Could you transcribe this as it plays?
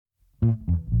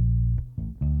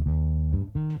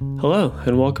Hello,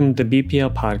 and welcome to the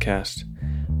BPL podcast.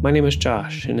 My name is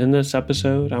Josh, and in this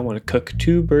episode, I want to cook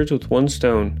two birds with one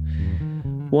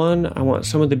stone. One, I want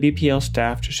some of the BPL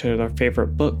staff to share their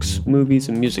favorite books, movies,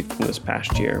 and music from this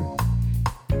past year.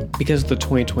 Because of the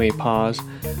 2020 pause,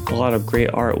 a lot of great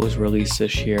art was released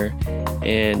this year,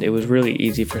 and it was really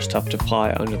easy for stuff to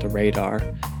fly under the radar.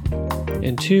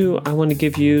 And two, I want to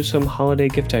give you some holiday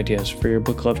gift ideas for your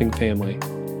book-loving family.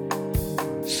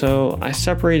 So I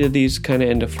separated these kind of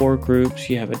into four groups.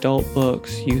 You have adult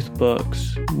books, youth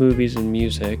books, movies, and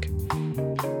music.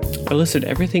 I listed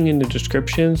everything in the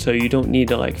description, so you don't need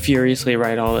to furiously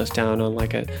write all this down on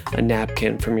a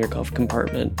napkin from your glove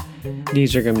compartment.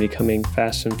 These are going to be coming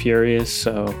fast and furious,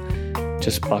 so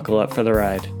just buckle up for the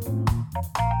ride.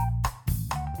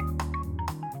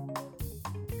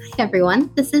 Hi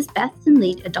everyone, this is Beth in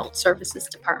the Adult Services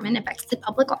Department at Bexley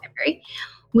Public Library.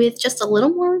 With just a little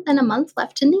more than a month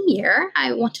left in the year,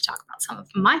 I want to talk about some of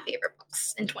my favorite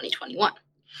books in 2021.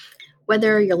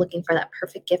 Whether you're looking for that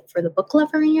perfect gift for the book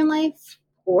lover in your life,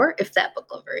 or if that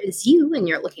book lover is you and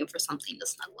you're looking for something to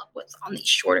snuggle up with on these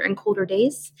shorter and colder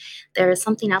days, there is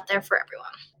something out there for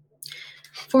everyone.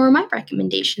 For my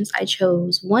recommendations, I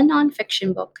chose one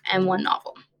nonfiction book and one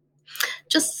novel.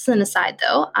 Just as an aside,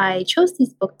 though, I chose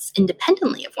these books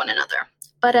independently of one another.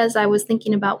 But as I was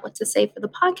thinking about what to say for the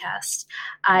podcast,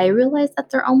 I realized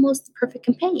that they're almost the perfect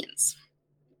companions.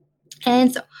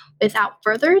 And so, without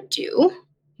further ado,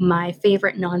 my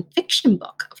favorite nonfiction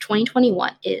book of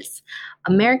 2021 is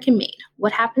American Made: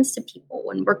 What Happens to People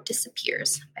When Work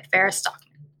Disappears by Farah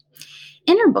Stockman.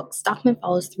 In her book, Stockman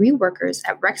follows three workers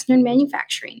at Rexnord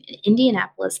Manufacturing in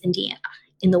Indianapolis, Indiana,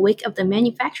 in the wake of the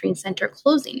manufacturing center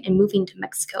closing and moving to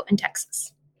Mexico and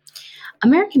Texas.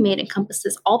 American Made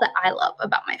encompasses all that I love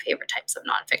about my favorite types of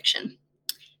nonfiction.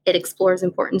 It explores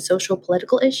important social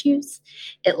political issues,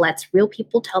 it lets real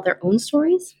people tell their own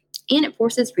stories, and it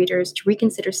forces readers to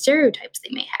reconsider stereotypes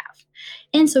they may have,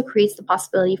 and so creates the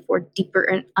possibility for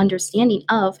deeper understanding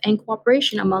of and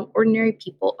cooperation among ordinary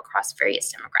people across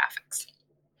various demographics.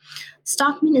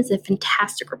 Stockman is a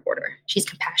fantastic reporter. She's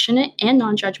compassionate and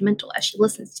non-judgmental as she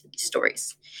listens to these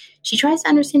stories. She tries to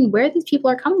understand where these people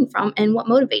are coming from and what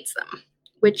motivates them,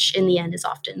 which in the end is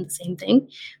often the same thing,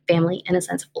 family and a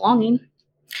sense of belonging.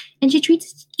 And she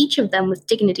treats each of them with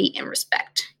dignity and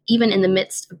respect, even in the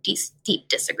midst of deep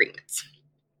disagreements.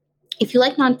 If you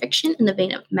like nonfiction in the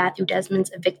vein of Matthew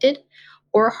Desmond's Evicted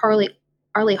or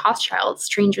Arlie Hochschild's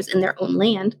Strangers in Their Own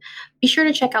Land, be sure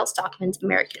to check out Stockman's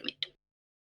American Made.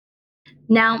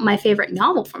 Now, my favorite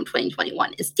novel from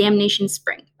 2021 is Damnation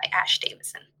Spring by Ash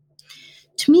Davison.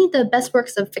 To me, the best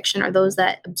works of fiction are those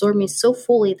that absorb me so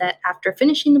fully that after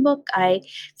finishing the book, I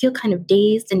feel kind of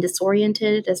dazed and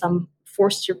disoriented as I'm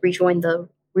forced to rejoin the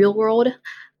real world,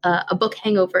 a book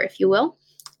hangover, if you will.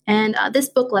 And this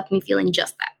book left me feeling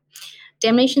just that.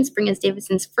 Damnation Spring is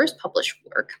Davison's first published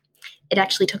work. It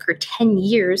actually took her 10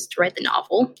 years to write the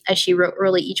novel, as she wrote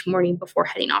early each morning before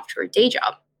heading off to her day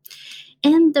job.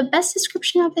 And the best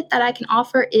description of it that I can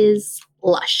offer is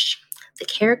lush. The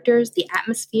characters, the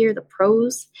atmosphere, the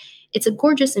prose. It's a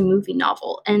gorgeous and moving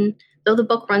novel, and though the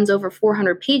book runs over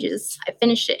 400 pages, I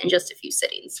finished it in just a few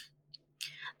sittings.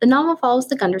 The novel follows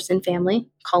the Gunderson family,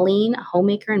 Colleen, a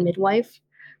homemaker and midwife,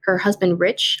 her husband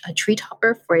Rich, a tree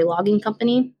topper for a logging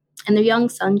company, and their young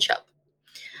son Chubb.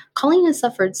 Colleen has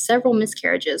suffered several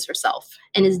miscarriages herself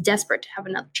and is desperate to have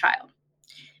another child.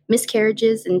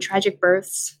 Miscarriages and tragic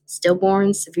births,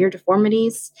 stillborns, severe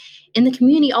deformities in the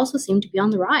community also seem to be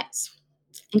on the rise.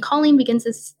 And Colleen begins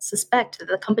to suspect that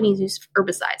the company's use of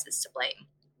herbicides is to blame.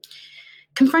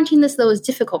 Confronting this, though, is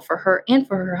difficult for her and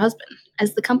for her husband,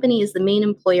 as the company is the main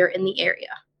employer in the area,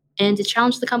 and to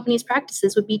challenge the company's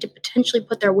practices would be to potentially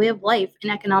put their way of life and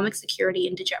economic security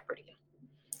into jeopardy.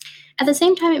 At the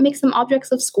same time, it makes them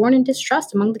objects of scorn and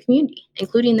distrust among the community,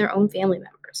 including their own family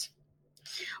members.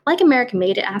 Like American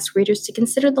Made, it asks readers to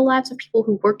consider the lives of people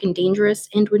who work in dangerous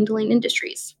and dwindling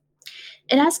industries.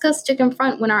 It asks us to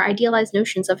confront when our idealized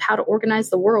notions of how to organize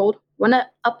the world run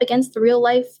up against the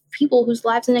real-life people whose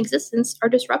lives and existence are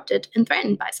disrupted and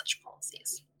threatened by such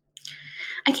policies.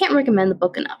 I can't recommend the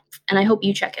book enough, and I hope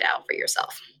you check it out for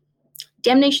yourself.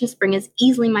 Damnation Spring is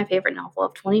easily my favorite novel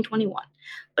of 2021,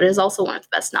 but it is also one of the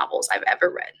best novels I've ever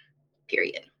read,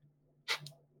 period.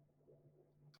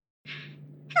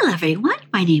 Hello, everyone.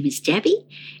 My name is Debbie,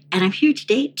 and I'm here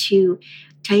today to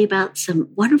tell you about some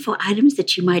wonderful items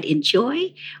that you might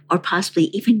enjoy or possibly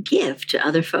even give to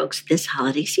other folks this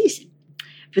holiday season.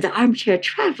 For the armchair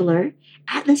traveler,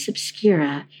 Atlas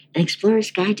Obscura, An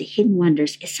Explorer's Guide to Hidden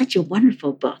Wonders, is such a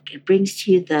wonderful book. It brings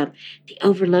to you the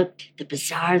overlooked, the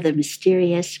bizarre, the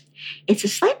mysterious. It's a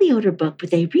slightly older book,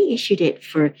 but they reissued it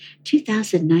for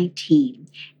 2019.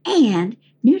 And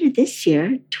new to this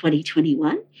year,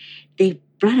 2021, they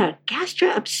brought out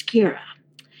Gastra Obscura,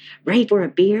 right for a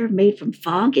beer made from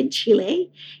fog in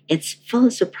Chile. It's full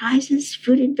of surprises,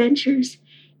 food adventures,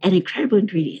 and incredible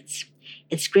ingredients.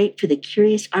 It's great for the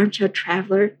curious armchair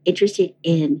traveler interested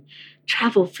in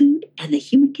travel, food, and the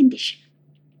human condition.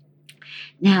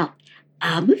 Now,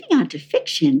 moving on to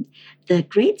fiction, The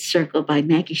Great Circle by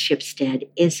Maggie Shipstead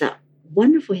is a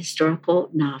wonderful historical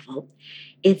novel.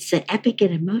 It's epic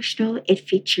and emotional. It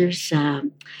features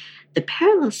the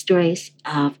parallel stories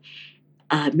of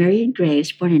Marion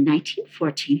Graves, born in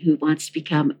 1914, who wants to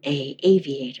become an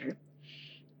aviator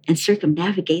and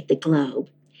circumnavigate the globe,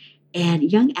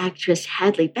 and young actress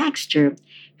Hadley Baxter,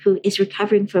 who is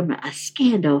recovering from a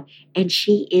scandal, and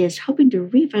she is hoping to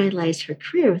revitalize her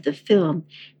career with a film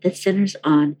that centers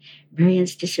on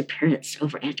Marion's disappearance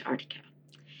over Antarctica.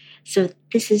 So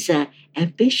this is an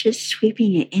ambitious,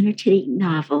 sweeping, and entertaining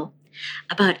novel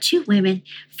about two women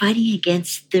fighting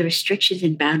against the restrictions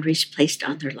and boundaries placed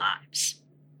on their lives.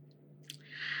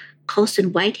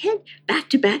 Colson Whitehead,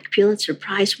 back-to-back Pulitzer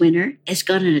Prize winner, has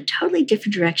gone in a totally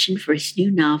different direction for his new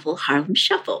novel, Harlem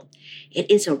Shuffle. It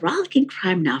is a rollicking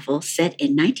crime novel set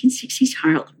in 1960s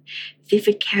Harlem.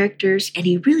 Vivid characters, and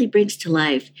he really brings to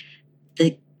life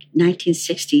the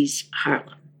 1960s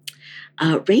Harlem.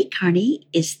 Ray Carney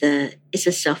is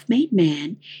a self-made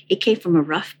man. He came from a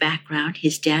rough background.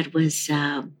 His dad was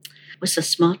a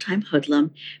small-time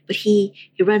hoodlum, but he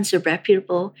runs a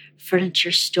reputable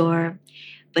furniture store.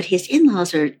 But his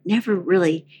in-laws are never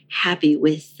really happy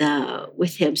with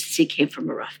him since he came from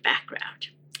a rough background.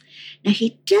 Now,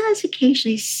 he does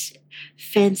occasionally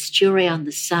fence jewelry on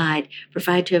the side,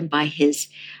 provided to him by his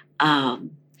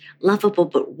lovable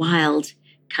but wild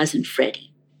cousin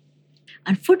Freddie.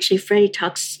 Unfortunately, Freddie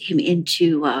talks him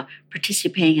into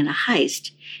participating in a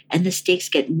heist, and the stakes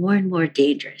get more and more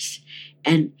dangerous.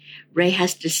 And Ray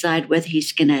has to decide whether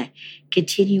he's going to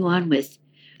continue on with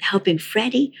helping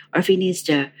Freddie, or if he needs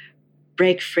to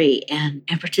break free and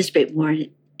participate more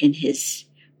in his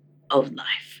own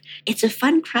life. It's a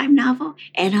fun crime novel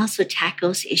and also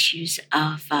tackles issues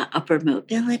of upper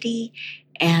mobility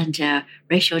and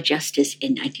racial justice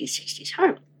in 1960s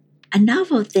Harlem. A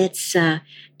novel that's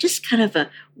just kind of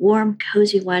a warm,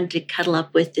 cozy one to cuddle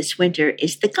up with this winter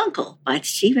is The Guncle by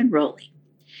Stephen Rowley.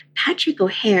 Patrick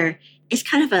O'Hare is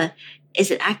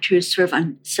an actor who's sort of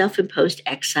on self-imposed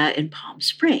exile in Palm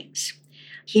Springs.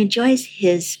 He enjoys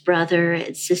his brother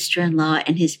and sister-in-law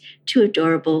and his two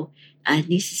adorable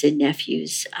nieces and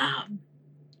nephews,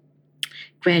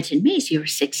 Grant and Maisie, who are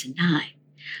 6 and 9.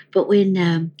 But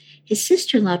when his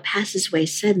sister-in-law passes away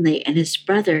suddenly and his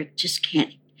brother just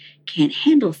can't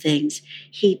handle things,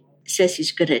 he says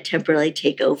he's going to temporarily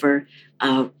take over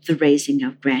the raising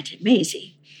of Grant and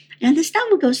Maisie. Now, this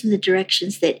novel goes in the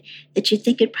directions that you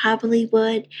think it probably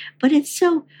would, but it's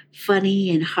so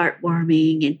funny and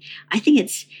heartwarming, and I think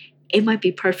it might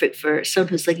be perfect for someone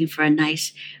who's looking for a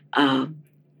nice,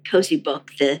 cozy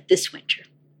book this winter.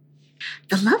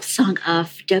 The Love Song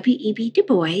of W.E.B. Du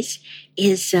Bois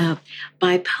is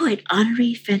by poet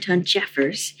Honoré Fenton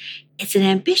Jeffers. It's an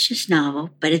ambitious novel,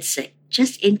 but it's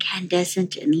just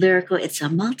incandescent and lyrical. It's a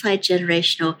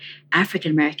multi-generational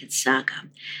African-American saga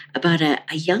about a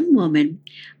young woman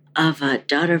of a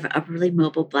daughter of an upperly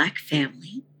mobile Black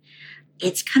family.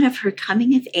 It's kind of her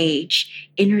coming of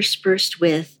age interspersed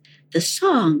with the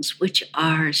songs, which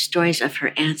are stories of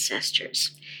her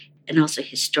ancestors and also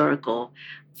historical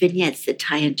vignettes that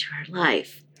tie into her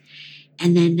life.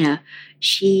 And then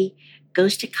she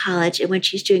goes to college, and when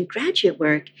she's doing graduate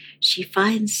work, she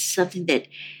finds something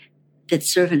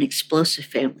that's sort of an explosive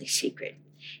family secret.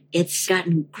 It's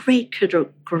gotten great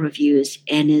critical reviews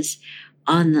and is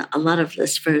on a lot of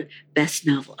lists for Best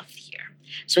Novel of the Year.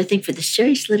 So I think for the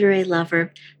serious literary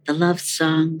lover, The Love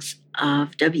Songs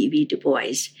of W.E.B. Du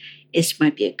Bois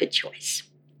might be a good choice.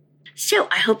 So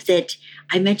I hope that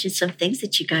I mentioned some things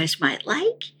that you guys might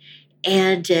like,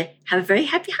 and have a very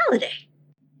happy holiday.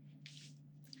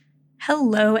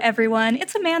 Hello, everyone.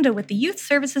 It's Amanda with the Youth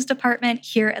Services Department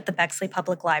here at the Bexley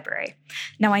Public Library.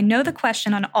 Now, I know the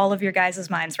question on all of your guys'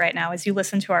 minds right now as you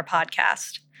listen to our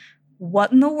podcast.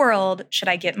 What in the world should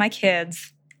I get my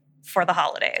kids for the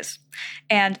holidays?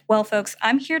 And, well, folks,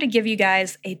 I'm here to give you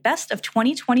guys a best of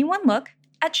 2021 look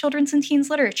at children's and teens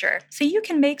literature so you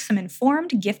can make some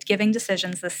informed gift-giving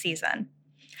decisions this season.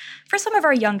 For some of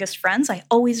our youngest friends, I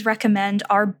always recommend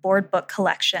our board book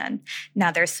collection.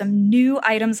 Now, there's some new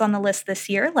items on the list this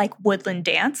year, like Woodland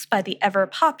Dance by the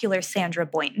ever-popular Sandra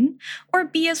Boynton, or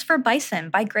B is for Bison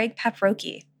by Greg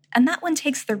Paprocki. And that one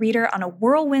takes the reader on a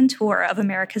whirlwind tour of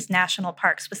America's national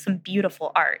parks with some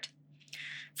beautiful art.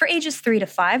 For ages 3 to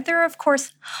 5, there are, of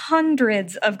course,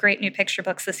 hundreds of great new picture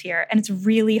books this year, and it's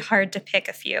really hard to pick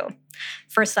a few.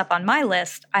 First up on my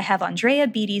list, I have Andrea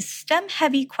Beattie's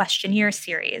STEM-heavy questionnaire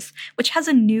series, which has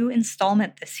a new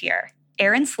installment this year,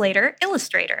 Aaron Slater,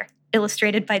 Illustrator,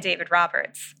 illustrated by David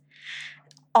Roberts.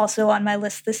 Also on my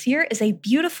list this year is a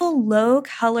beautiful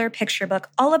low-color picture book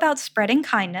all about spreading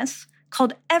kindness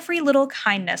called Every Little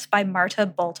Kindness by Marta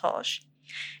Boltoj.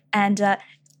 And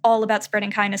all about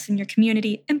spreading kindness in your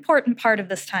community, important part of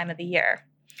this time of the year.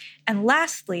 And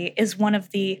lastly is one of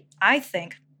the, I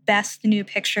think, best new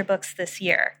picture books this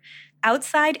year,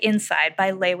 Outside Inside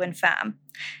by Lê Nguyen Pham.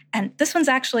 And this one's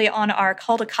actually on our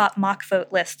Caldecott mock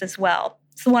vote list as well.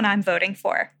 It's the one I'm voting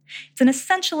for. It's an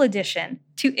essential addition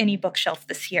to any bookshelf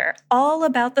this year, all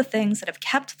about the things that have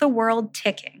kept the world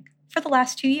ticking for the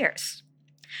last 2 years.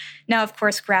 Now, of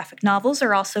course, graphic novels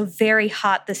are also very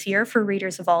hot this year for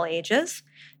readers of all ages.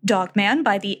 Dogman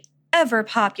by the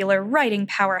ever-popular writing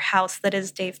powerhouse that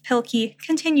is Dave Pilkey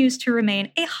continues to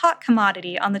remain a hot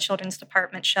commodity on the children's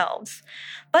department shelves.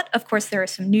 But, of course, there are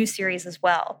some new series as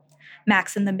well.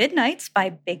 Max and the Midnights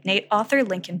by Big Nate author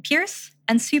Lincoln Pierce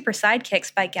and Super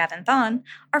Sidekicks by Gavin Thon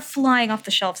are flying off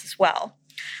the shelves as well.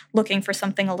 Looking for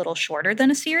something a little shorter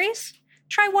than a series?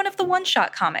 Try one of the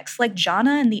one-shot comics like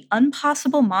Jana and the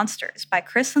Unpossible Monsters by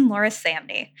Chris and Laura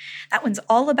Samney. That one's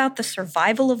all about the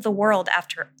survival of the world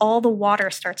after all the water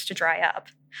starts to dry up.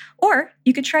 Or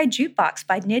you could try Jukebox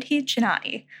by Nidhi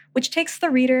Chinani, which takes the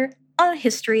reader on a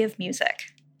history of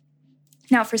music.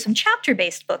 Now for some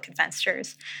chapter-based book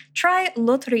adventures, try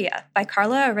Loteria by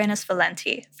Carla Arenas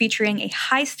Valenti, featuring a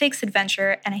high-stakes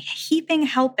adventure and a heaping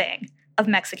helping of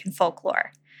Mexican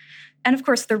folklore. And of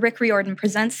course, the Rick Riordan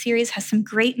Presents series has some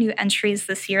great new entries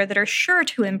this year that are sure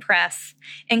to impress,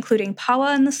 including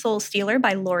Pawa and the Soul Stealer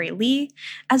by Lori Lee,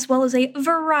 as well as a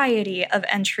variety of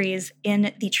entries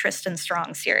in the Tristan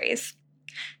Strong series.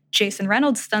 Jason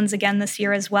Reynolds stuns again this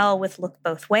year as well with Look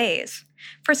Both Ways.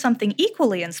 For something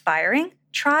equally inspiring,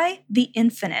 try The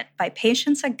Infinite by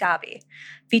Patience Agabi,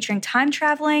 featuring time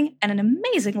traveling and an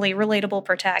amazingly relatable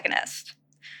protagonist.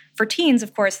 For teens,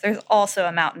 of course, there's also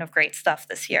a mountain of great stuff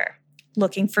this year.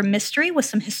 Looking for mystery with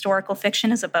some historical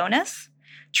fiction as a bonus?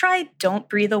 Try Don't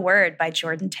Breathe a Word by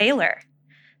Jordan Taylor.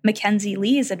 Mackenzie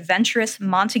Lee's adventurous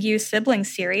Montague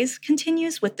Siblings series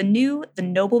continues with the new The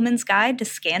Nobleman's Guide to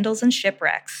Scandals and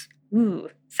Shipwrecks. Ooh,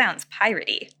 sounds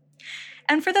piratey.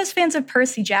 And for those fans of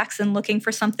Percy Jackson looking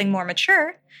for something more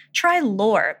mature, try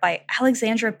Lore by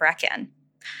Alexandra Brecken.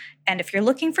 And if you're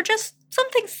looking for just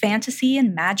something fantasy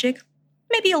and magic,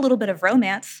 maybe a little bit of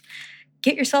romance,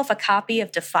 get yourself a copy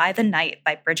of Defy the Night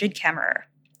by Bridget Kemmerer.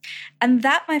 And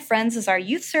that, my friends, is our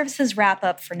youth services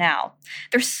wrap-up for now.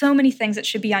 There's so many things that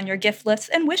should be on your gift lists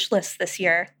and wish lists this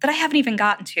year that I haven't even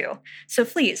gotten to. So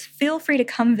please, feel free to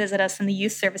come visit us in the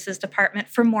youth services department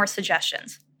for more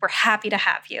suggestions. We're happy to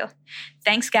have you.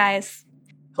 Thanks, guys.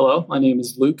 Hello, my name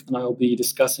is Luke, and I will be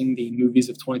discussing the movies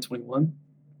of 2021.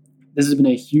 This has been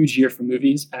a huge year for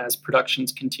movies as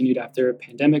productions continued after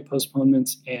pandemic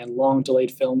postponements and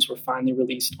long-delayed films were finally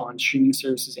released on streaming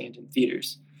services and in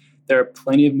theaters. There are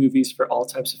plenty of movies for all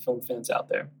types of film fans out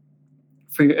there.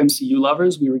 For your MCU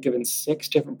lovers, we were given 6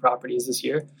 different properties this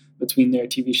year between their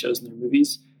TV shows and their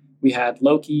movies. We had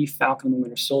Loki, Falcon and the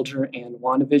Winter Soldier, and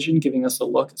WandaVision giving us a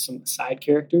look at some of the side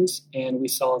characters, and we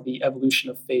saw the evolution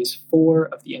of Phase 4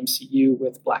 of the MCU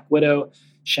with Black Widow,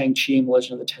 Shang-Chi and the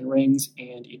Legend of the Ten Rings,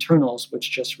 and Eternals, which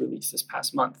just released this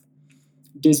past month.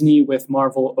 Disney with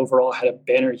Marvel overall had a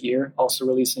banner year, also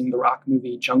releasing the rock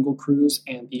movie Jungle Cruise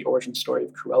and the origin story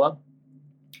of Cruella.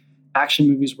 Action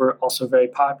movies were also very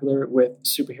popular with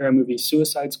superhero movie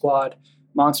Suicide Squad,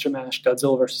 Monster Mash,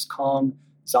 Godzilla vs. Kong,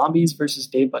 Zombies vs.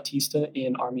 Dave Bautista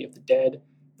in Army of the Dead,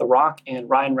 The Rock and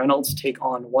Ryan Reynolds take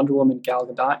on Wonder Woman Gal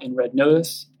Gadot in Red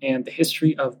Notice, and the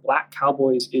history of Black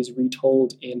cowboys is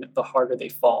retold in The Harder They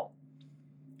Fall.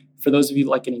 For those of you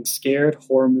like getting scared,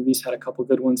 horror movies had a couple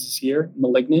good ones this year.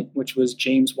 Malignant, which was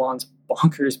James Wan's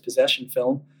bonkers possession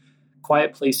film,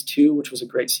 Quiet Place 2, which was a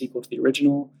great sequel to the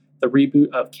original, the reboot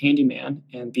of Candyman,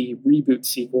 and the reboot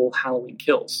sequel Halloween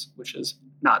Kills, which is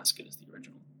not as good as the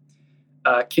original.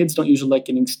 Kids don't usually like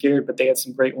getting scared, but they had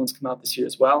some great ones come out this year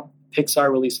as well.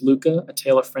 Pixar released Luca, a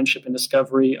tale of friendship and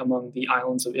discovery among the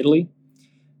islands of Italy.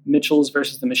 Mitchells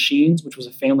vs. the Machines, which was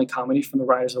a family comedy from the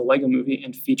writers of the Lego Movie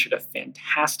and featured a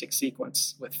fantastic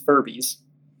sequence with Furbies.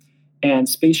 And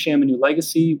Space Jam: A New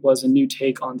Legacy was a new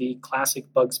take on the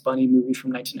classic Bugs Bunny movie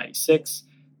from 1996.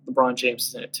 LeBron James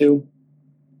is in it too.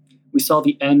 We saw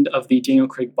the end of the Daniel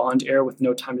Craig Bond era with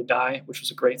No Time to Die, which was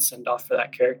a great send-off for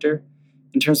that character.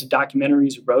 In terms of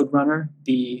documentaries, Roadrunner,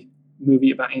 the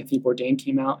movie about Anthony Bourdain,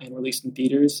 came out and released in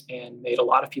theaters and made a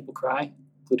lot of people cry,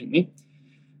 including me.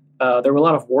 There were a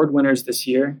lot of award winners this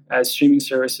year, as streaming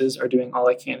services are doing all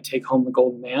they can to take home the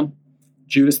Golden Man.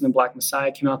 Judas and the Black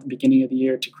Messiah came out at the beginning of the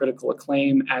year to critical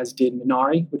acclaim, as did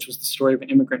Minari, which was the story of an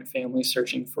immigrant family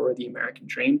searching for the American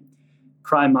dream.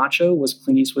 Cry Macho was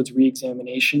Clint Eastwood's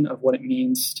re-examination of what it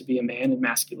means to be a man and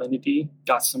masculinity,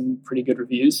 got some pretty good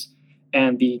reviews.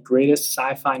 And the greatest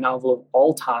sci-fi novel of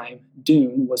all time,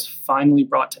 Dune, was finally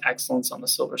brought to excellence on the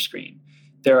silver screen.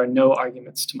 There are no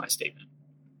arguments to my statement.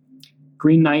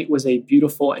 Green Knight was a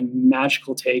beautiful and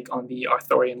magical take on the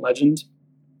Arthurian legend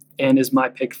and is my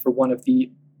pick for one of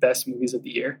the best movies of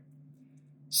the year.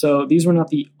 So these were not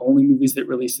the only movies that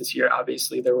released this year,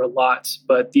 obviously. There were lots,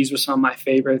 but these were some of my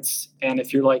favorites. And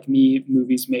if you're like me,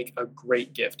 movies make a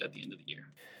great gift at the end of the year.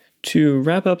 To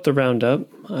wrap up the roundup,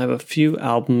 I have a few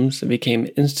albums that became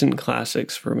instant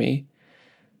classics for me.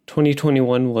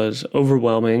 2021 was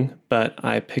overwhelming, but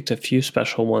I picked a few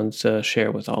special ones to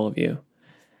share with all of you.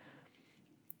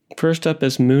 First up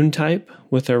is Moontype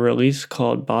with a release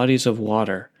called Bodies of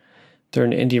Water. They're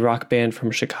an indie rock band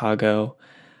from Chicago.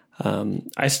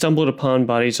 I stumbled upon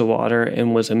Bodies of Water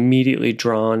and was immediately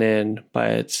drawn in by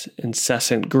its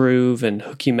incessant groove and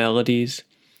hooky melodies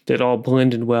that all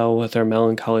blended well with their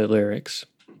melancholy lyrics.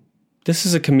 This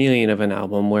is a chameleon of an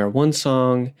album where one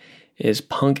song is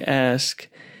punk-esque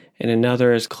and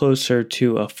another is closer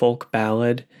to a folk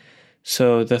ballad.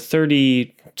 So the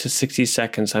 30 to 60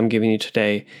 seconds I'm giving you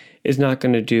today is not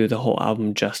going to do the whole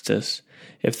album justice.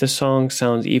 If the song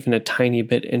sounds even a tiny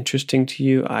bit interesting to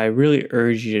you, I really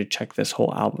urge you to check this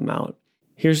whole album out.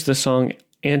 Here's the song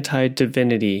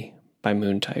Anti-Divinity by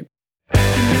Moontype.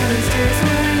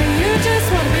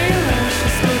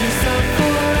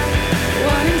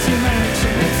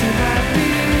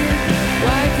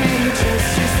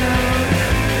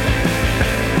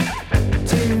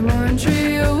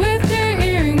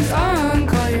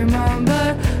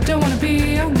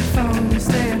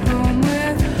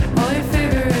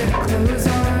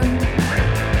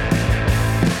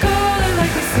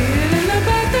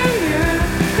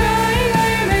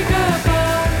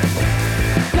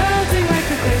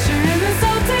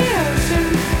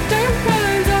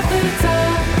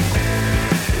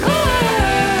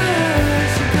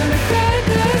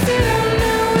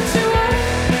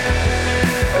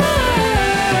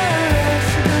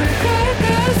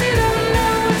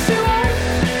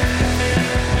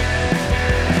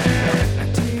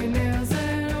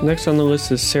 Next on the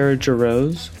list is Sarah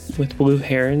Jarosz with Blue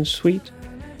Heron Suite.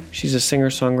 She's a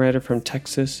singer-songwriter from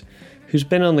Texas who's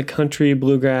been on the country,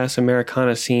 bluegrass,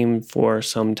 Americana scene for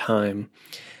some time.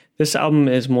 This album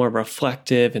is more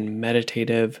reflective and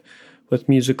meditative with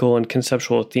musical and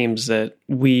conceptual themes that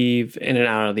weave in and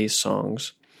out of these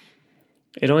songs.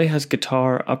 It only has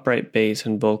guitar, upright bass,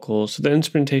 and vocals, so the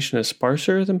instrumentation is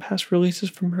sparser than past releases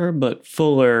from her, but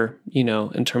fuller,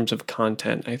 in terms of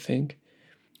content, I think.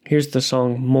 Here's the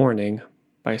song Morning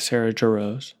by Sarah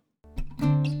Jarosz.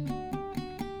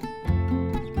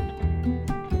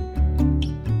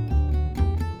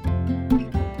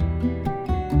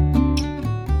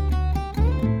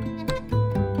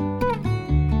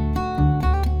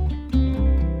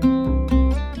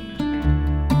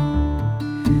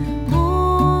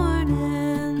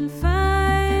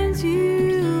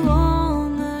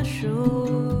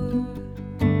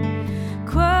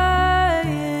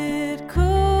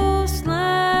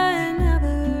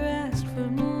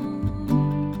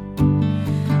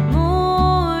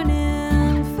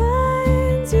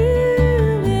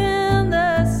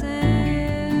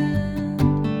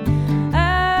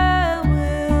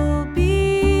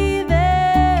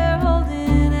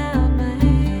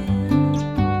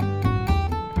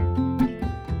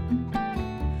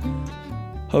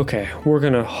 Okay, we're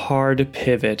going to hard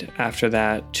pivot after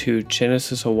that to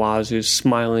Genesis Owazu's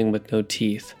Smiling with No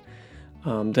Teeth.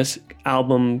 This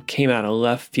album came out of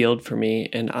left field for me,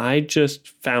 and I just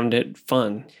found it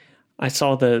fun. I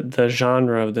saw the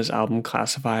genre of this album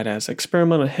classified as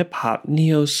experimental hip-hop,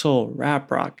 neo-soul, rap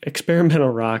rock, experimental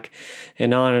rock,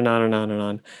 and on and on and on and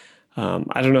on.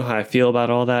 I don't know how I feel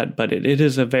about all that, but it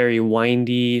is a very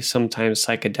windy, sometimes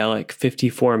psychedelic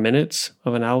 54 minutes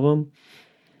of an album.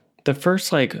 The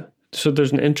first, so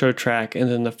there's an intro track, and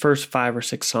then the first 5 or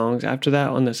 6 songs after that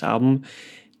on this album,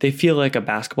 they feel like a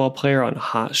basketball player on a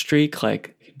hot streak.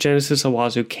 Like Genesis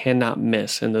Owazu cannot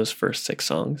miss in those first 6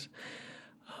 songs.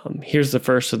 Here's the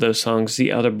first of those songs,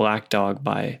 The Other Black Dog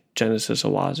by Genesis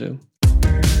Owazu.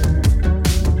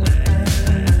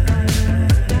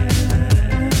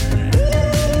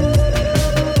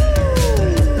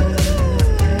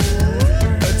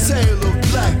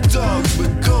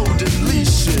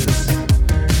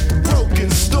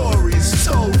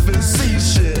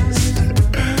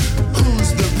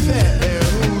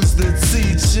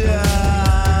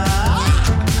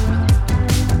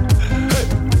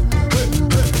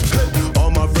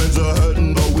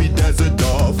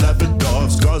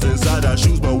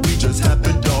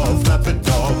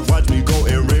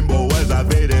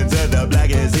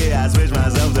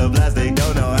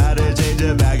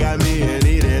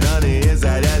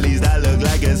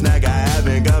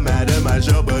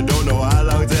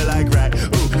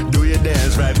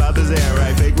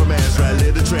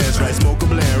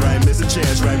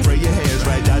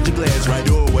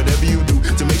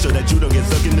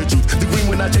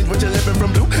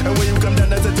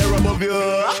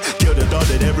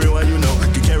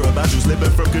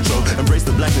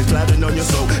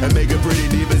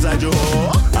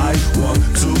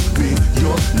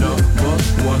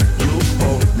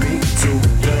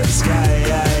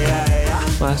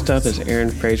 Last up is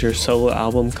Aaron Fraser's solo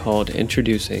album called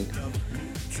Introducing.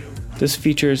 This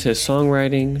features his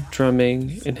songwriting,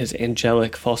 drumming, and his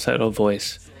angelic falsetto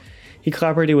voice. He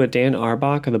collaborated with Dan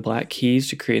Auerbach of the Black Keys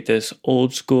to create this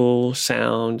old school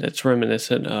sound that's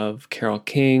reminiscent of Carole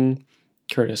King,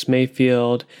 Curtis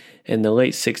Mayfield, and the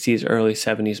late 60s, early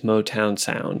 70s Motown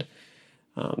sound.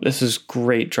 This is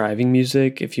great driving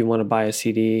music if you want to buy a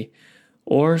CD,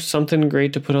 or something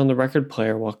great to put on the record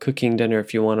player while cooking dinner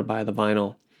if you want to buy the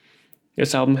vinyl.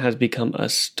 This album has become a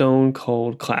stone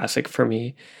cold classic for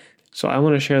me, so I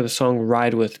want to share the song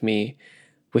Ride With Me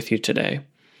with you today.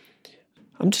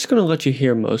 I'm just going to let you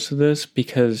hear most of this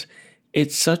because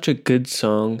it's such a good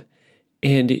song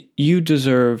and you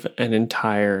deserve an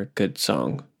entire good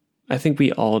song. I think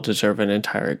we all deserve an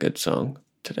entire good song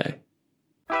today.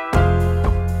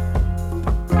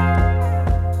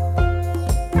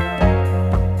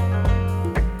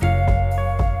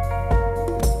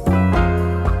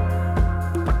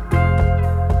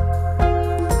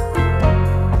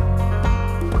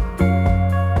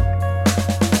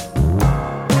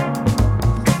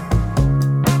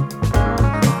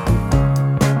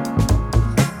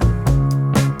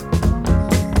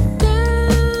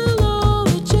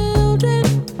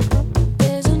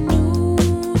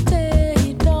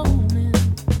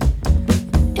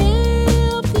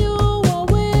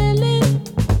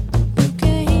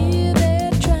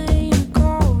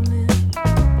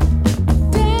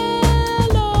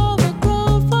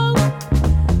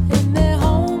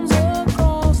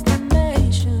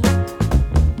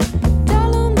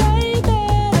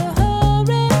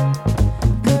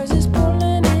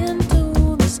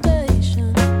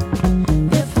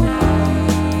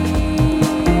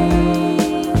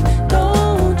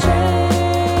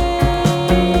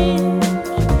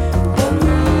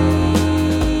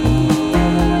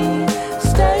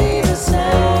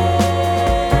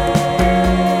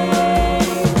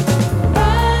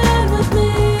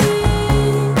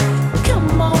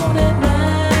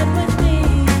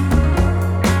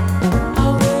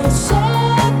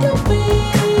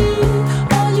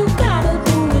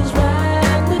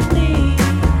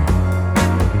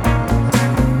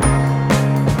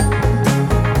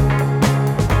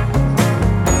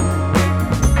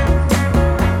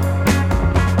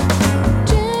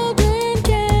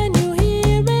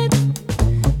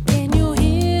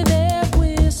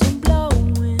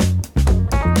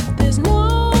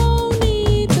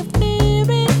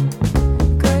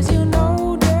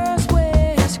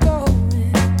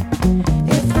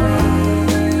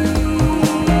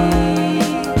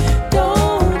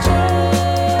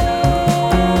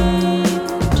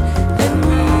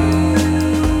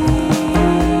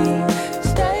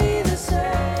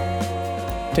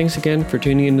 Thanks again for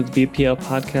tuning into the BPL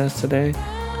podcast today.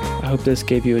 I hope this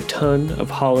gave you a ton of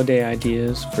holiday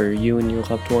ideas for you and your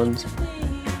loved ones.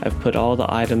 I've put all the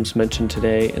items mentioned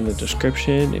today in the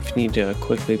description if you need to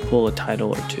quickly pull a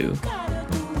title or two.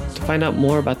 To find out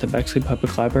more about the Bexley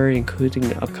Public Library,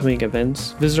 including upcoming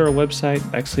events, visit our website,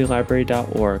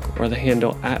 bexleylibrary.org, or the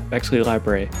handle @Bexley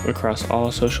Library across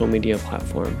all social media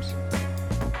platforms.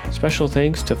 Special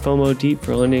thanks to FOMO Deep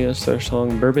for lending us their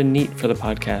song Bourbon Neat for the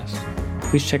podcast.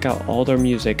 Please check out all their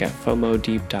music at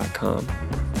FOMOdeep.com.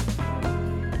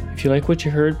 If you like what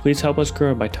you heard, please help us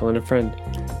grow by telling a friend.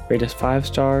 Rate us 5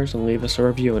 stars and leave us a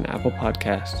review on Apple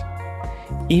Podcasts.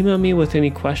 Email me with any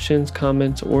questions,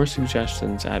 comments, or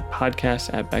suggestions at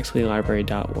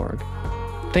podcast@bexleylibrary.org.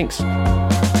 Thanks.